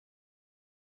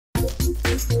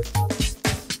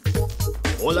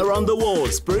All around the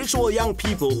world, spiritual young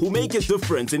people who make a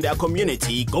difference in their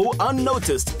community go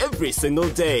unnoticed every single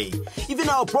day. Even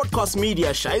our broadcast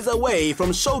media shies away from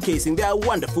showcasing their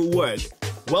wonderful work.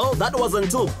 Well, that was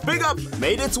until Big Up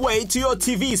made its way to your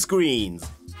TV screens.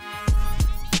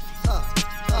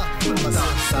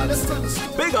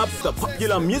 Big Up, the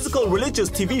popular musical religious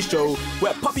TV show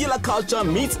where popular culture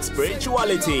meets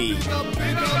spirituality.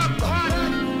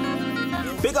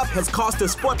 Big Up has cast a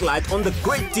spotlight on the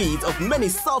great deeds of many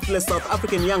selfless South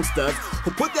African youngsters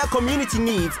who put their community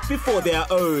needs before their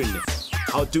own.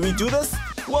 How do we do this?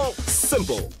 Well,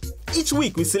 simple. Each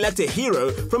week we select a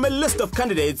hero from a list of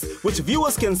candidates which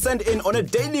viewers can send in on a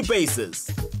daily basis.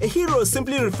 A hero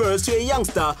simply refers to a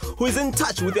youngster who is in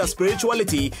touch with their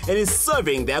spirituality and is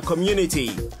serving their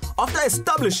community. After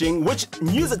establishing which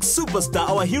music superstar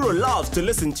our hero loves to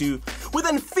listen to, we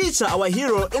then feature our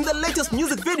hero in the latest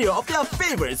music video of their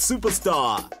favorite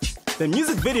superstar. The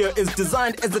music video is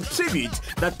designed as a tribute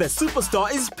that the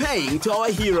superstar is paying to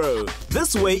our hero.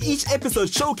 This way, each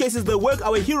episode showcases the work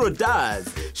our hero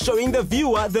does, showing the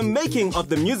viewer the making of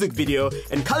the music video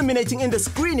and culminating in the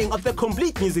screening of the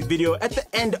complete music video at the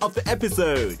end of the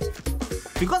episode.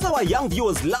 Because our young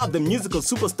viewers love the musical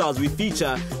superstars we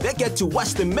feature, they get to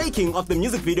watch the making of the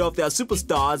music video of their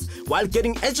superstars while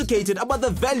getting educated about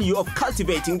the value of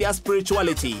cultivating their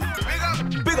spirituality.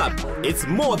 Big Up! It's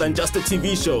more than just a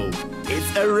TV show.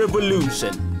 It's a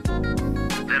revolution.